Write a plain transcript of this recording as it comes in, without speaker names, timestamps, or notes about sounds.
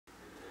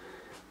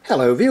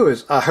Hello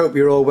viewers, I hope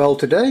you're all well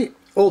today.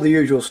 All the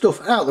usual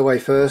stuff out of the way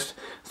first.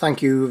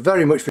 Thank you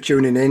very much for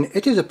tuning in,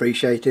 it is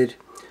appreciated.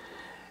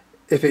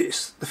 If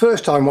it's the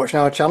first time watching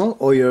our channel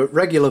or you're a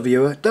regular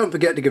viewer, don't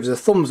forget to give us a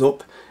thumbs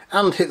up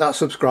and hit that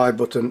subscribe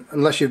button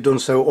unless you've done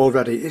so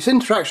already. It's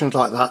interactions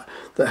like that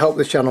that help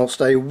this channel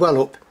stay well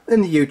up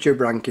in the YouTube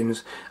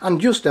rankings, and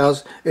just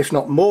as, if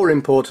not more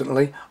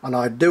importantly, and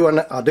I do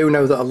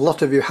know that a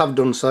lot of you have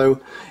done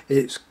so,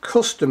 it's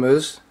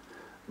customers,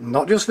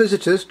 not just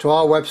visitors to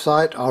our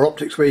website, our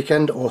optics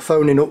weekend, or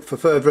phoning up for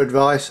further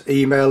advice,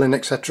 emailing,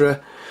 etc.,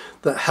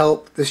 that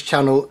help this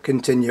channel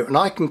continue, and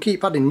I can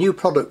keep adding new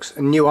products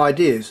and new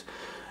ideas.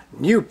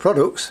 New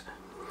products,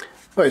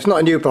 well, it's not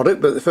a new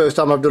product, but the first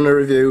time I've done a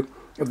review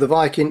of the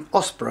Viking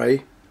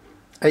Osprey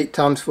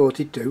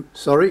 8x42,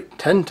 sorry,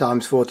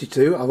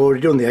 10x42, I've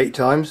already done the 8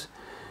 times,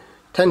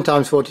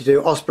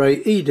 10x42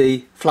 Osprey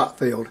ED flat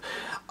field.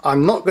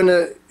 I'm not going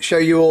to show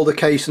you all the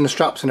case and the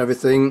straps and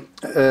everything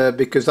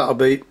because I've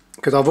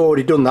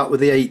already done that with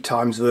the 8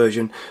 times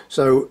version.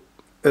 So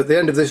at the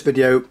end of this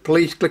video,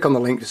 please click on the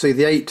link to see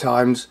the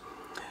 8x42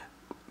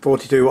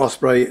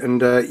 Osprey,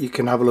 and you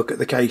can have a look at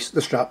the case,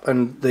 the strap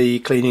and the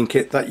cleaning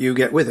kit that you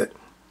get with it.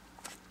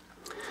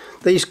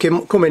 These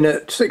come in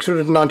at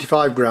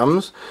 695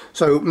 grams,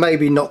 so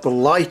maybe not the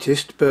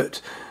lightest,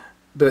 but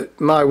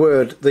my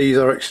word, these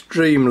are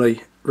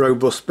extremely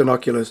robust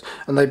binoculars,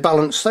 and they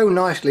balance so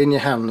nicely in your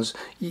hands.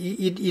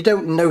 You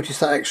don't notice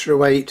that extra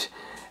weight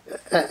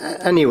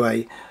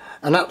anyway.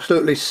 An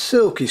absolutely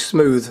silky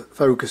smooth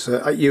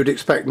focuser, you'd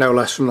expect no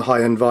less from the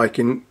high-end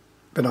Viking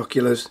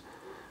binoculars,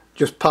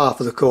 just par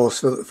for the course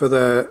for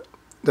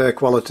their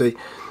quality.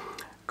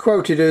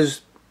 Quoted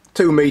as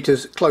 2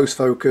 meters close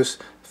focus.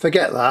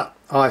 Forget that,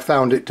 I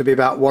found it to be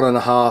about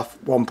 1.5,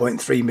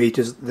 1.3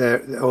 meters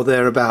there or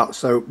thereabouts,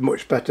 so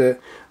much better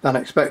than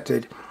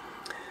expected.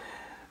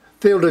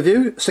 Field of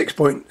view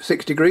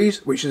 6.6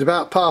 degrees, which is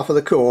about par for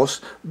the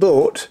course,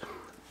 but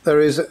there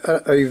is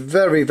a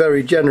very,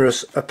 very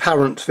generous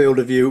apparent field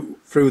of view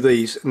through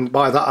these, and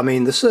by that I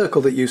mean the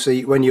circle that you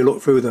see when you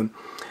look through them.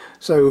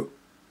 So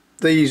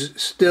these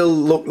still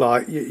look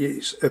like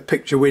it's a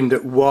picture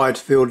window wide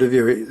field of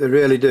view, they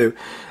really do,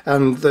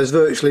 and there's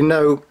virtually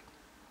no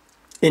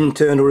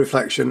internal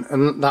reflection,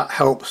 and that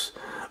helps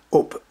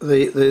up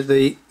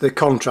the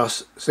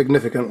contrast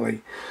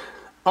significantly.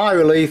 Eye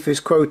relief is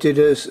quoted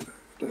as,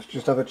 let's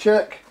just have a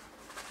check,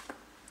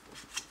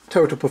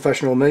 total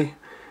professional me,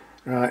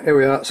 right, here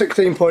we are,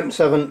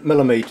 16.7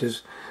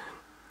 millimeters,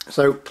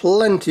 so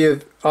plenty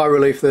of eye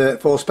relief there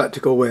for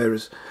spectacle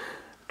wearers.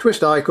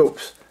 Twist eye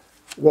cups,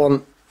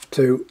 1,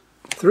 2,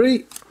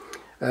 3,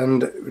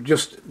 and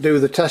just do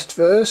the test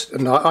first,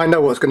 and I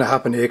know what's going to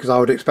happen here because I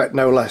would expect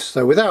no less.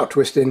 So without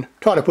twisting,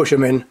 try to push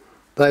them in,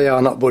 they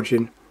are not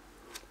budging.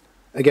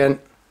 Again,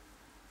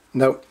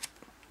 no,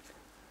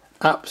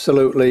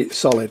 absolutely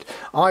solid.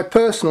 I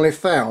personally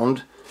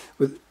found,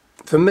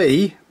 for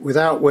me,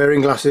 without wearing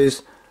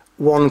glasses,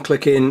 one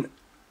click in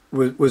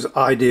was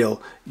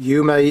ideal.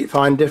 You may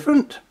find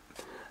different,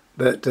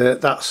 but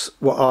that's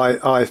what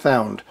I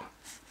found.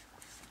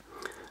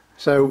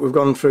 So we've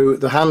gone through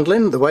the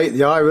handling, the weight,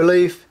 the eye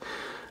relief.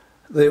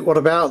 What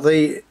about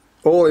the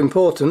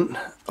all-important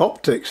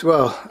optics?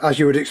 Well, as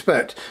you would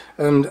expect.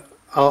 And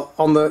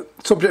on the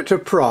subject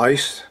of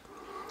price,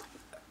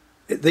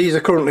 these are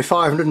currently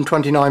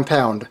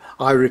 £529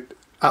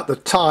 at the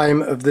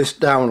time of this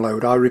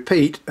download. I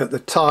repeat, at the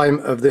time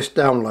of this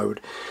download.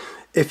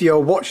 If you're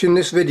watching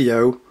this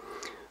video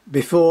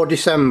before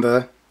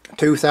December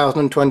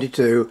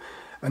 2022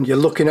 and you're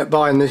looking at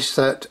buying this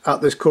set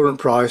at this current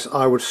price,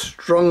 I would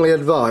strongly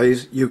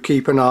advise you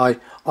keep an eye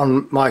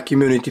on my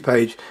community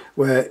page,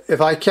 where if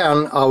I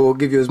can I will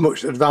give you as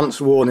much advance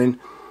warning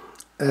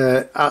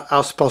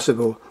as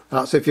possible.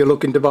 That's if you're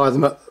looking to buy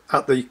them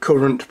at the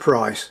current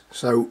price,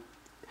 so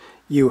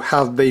you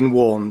have been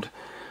warned.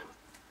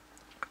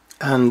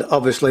 And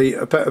obviously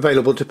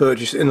available to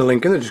purchase in the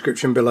link in the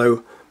description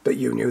below, but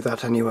you knew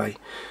that anyway.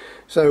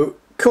 So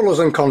colours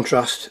and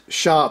contrast,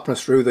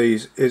 sharpness through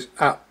these is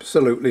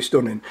absolutely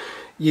stunning.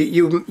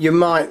 You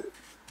might,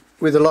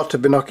 with a lot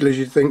of binoculars,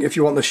 you'd think if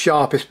you want the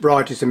sharpest,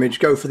 brightest image,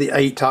 go for the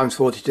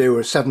 8x42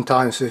 or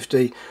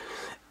 7x50,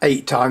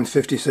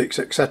 8x56,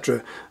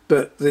 etc.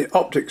 But the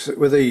optics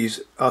with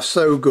these are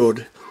so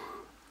good,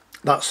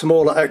 that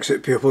smaller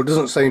exit pupil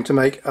doesn't seem to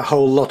make a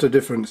whole lot of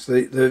difference.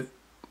 The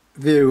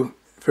view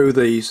through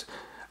these,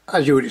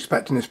 as you would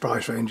expect in this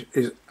price range,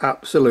 is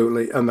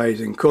absolutely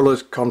amazing.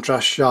 Colours,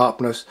 contrast,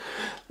 sharpness,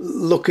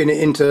 looking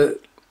into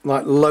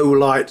like low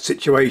light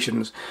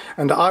situations.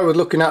 And I was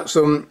looking at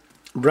some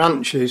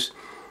branches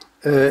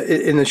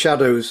in the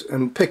shadows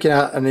and picking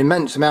out an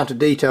immense amount of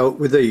detail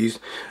with these,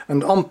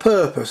 and on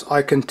purpose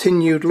I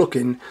continued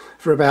looking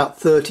for about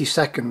 30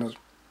 seconds,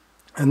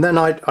 and then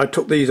I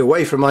took these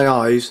away from my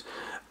eyes.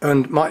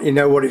 And you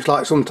know what it's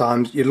like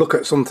sometimes, you look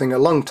at something a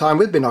long time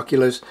with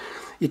binoculars,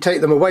 you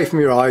take them away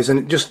from your eyes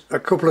and just a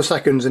couple of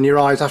seconds and your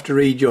eyes have to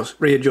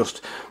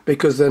readjust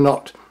because they're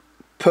not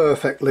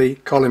perfectly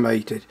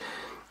collimated.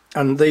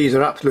 And these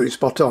are absolutely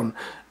spot on.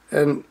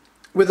 And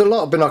with a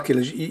lot of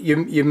binoculars,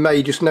 you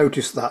may just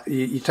notice that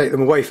you take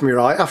them away from your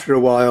eye after a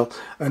while,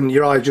 and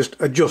your eye just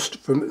adjusts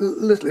from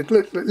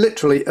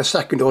literally a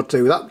second or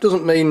two. That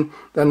doesn't mean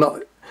they're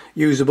not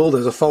usable.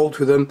 There's a fault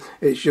with them.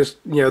 It's just,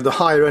 you know, the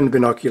higher end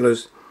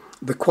binoculars,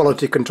 the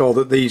quality control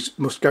that these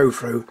must go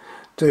through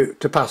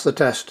to pass the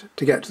test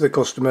to get to the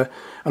customer.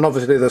 And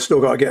obviously they've still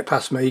got to get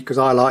past me, because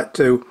I like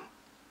to,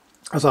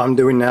 as I'm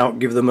doing now,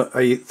 give them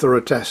a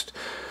thorough test.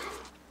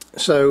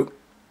 So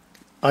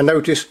I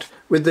noticed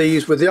with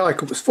these, with the eye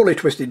cup was fully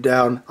twisted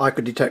down, I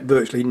could detect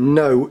virtually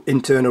no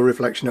internal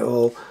reflection at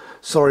all.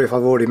 Sorry if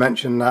I've already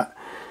mentioned that.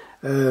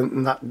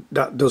 And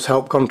that does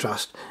help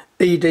contrast.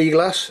 ED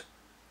glass,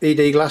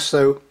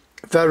 so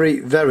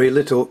very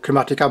little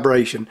chromatic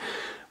aberration.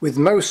 With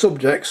most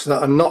subjects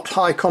that are not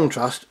high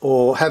contrast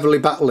or heavily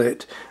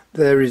backlit,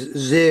 there is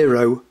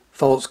zero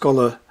false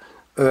colour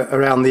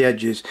around the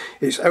edges.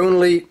 It's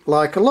only,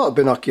 like a lot of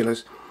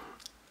binoculars,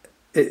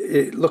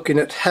 looking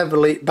at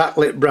heavily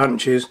backlit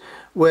branches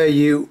where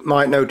you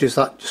might notice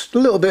that just a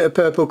little bit of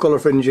purple colour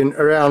fringing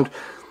around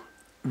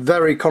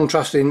very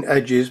contrasting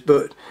edges.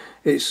 But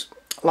it's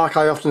like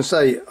I often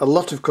say, a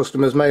lot of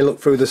customers may look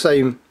through the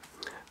same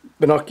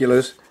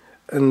binoculars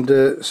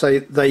and say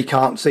they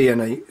can't see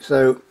any.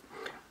 So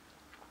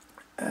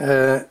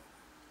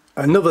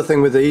another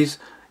thing with these,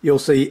 you'll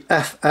see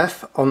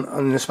FF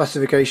on the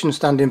specification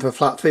standing for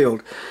flat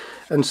field,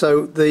 and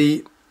so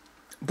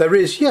there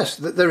is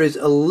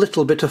a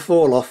little bit of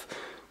fall off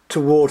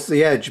towards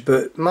the edge,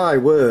 but my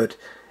word,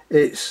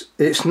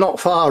 it's not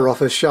far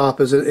off as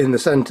sharp as in the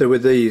centre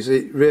with these.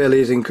 It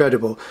really is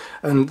incredible,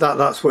 and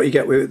that's what you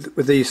get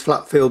with these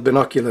flat field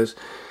binoculars.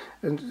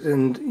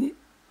 And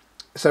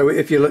so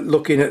if you're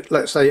looking at,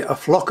 let's say, a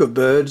flock of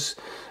birds,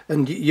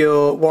 and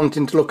you're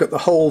wanting to look at the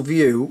whole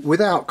view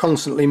without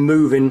constantly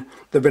moving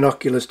the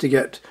binoculars to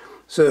get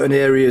certain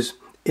areas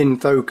in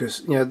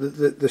focus, you know,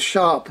 the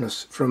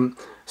sharpness from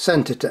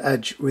centre to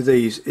edge with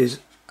these is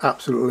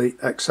absolutely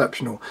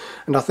exceptional.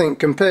 And I think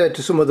compared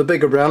to some of the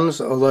bigger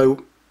brands,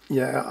 although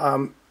yeah,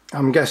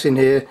 I'm guessing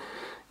here,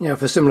 you know,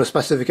 for similar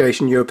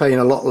specification you're paying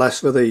a lot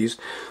less for these.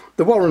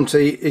 The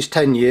warranty is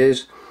 10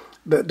 years,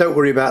 but don't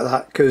worry about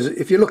that, because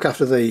if you look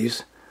after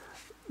these,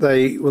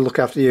 they will look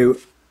after you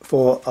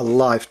for a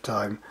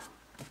lifetime.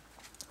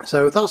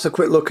 So that's a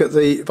quick look at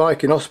the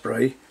Viking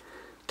Osprey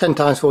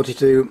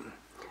 10x42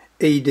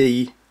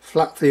 ED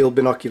flat field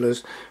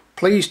binoculars.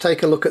 Please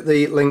take a look at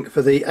the link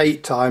for the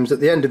 8x at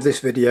the end of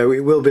this video. It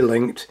will be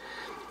linked,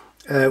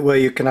 where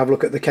you can have a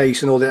look at the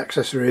case and all the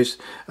accessories.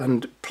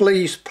 And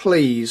please,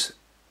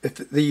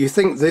 if you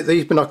think that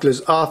these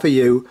binoculars are for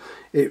you,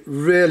 it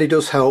really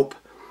does help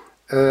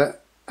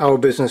our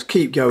business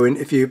keep going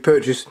if you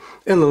purchase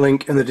in the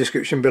link in the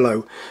description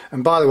below.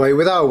 And by the way,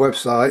 with our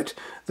website,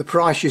 the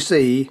price you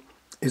see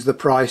is the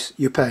price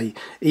you pay.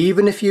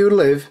 Even if you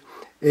live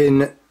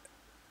in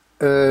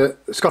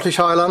Scottish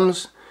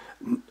Highlands,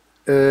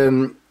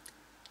 you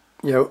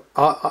know,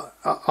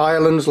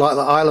 islands like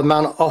the Isle of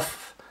Man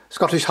off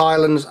Scottish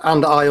Highlands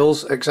and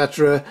Isles,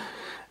 etc.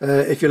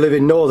 If you live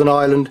in Northern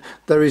Ireland,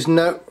 there is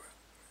no,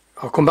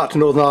 I'll come back to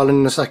Northern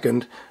Ireland in a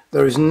second,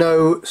 there is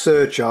no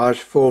surcharge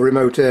for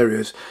remote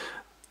areas.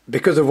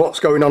 Because of what's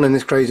going on in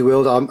this crazy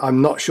world,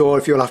 I'm not sure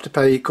if you'll have to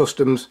pay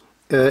customs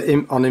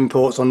on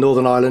imports on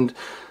Northern Ireland,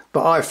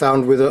 but I've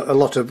found with a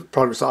lot of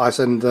products that I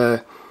send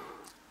there,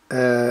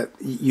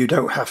 you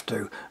don't have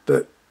to.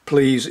 But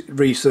please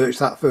research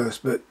that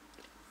first. But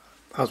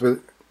as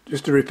with,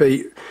 just to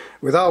repeat,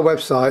 with our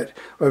website,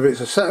 whether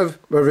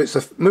it's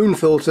a moon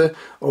filter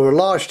or a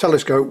large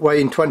telescope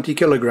weighing 20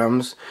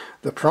 kilograms,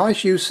 the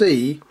price you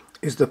see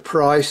is the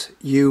price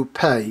you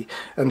pay.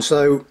 And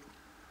so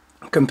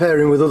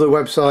comparing with other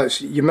websites,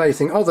 you may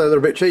think, oh, they're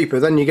a bit cheaper.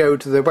 Then you go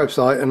to their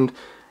website and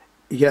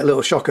you get a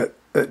little shock at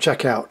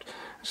checkout.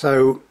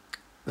 So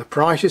the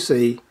price you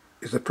see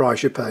is the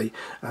price you pay,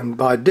 and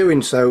by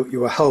doing so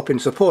you are helping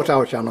support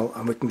our channel,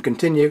 and we can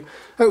continue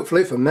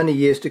hopefully for many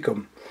years to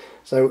come.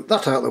 So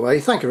that out of the way,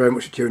 thank you very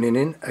much for tuning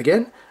in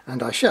again,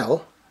 and I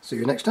shall see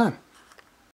you next time.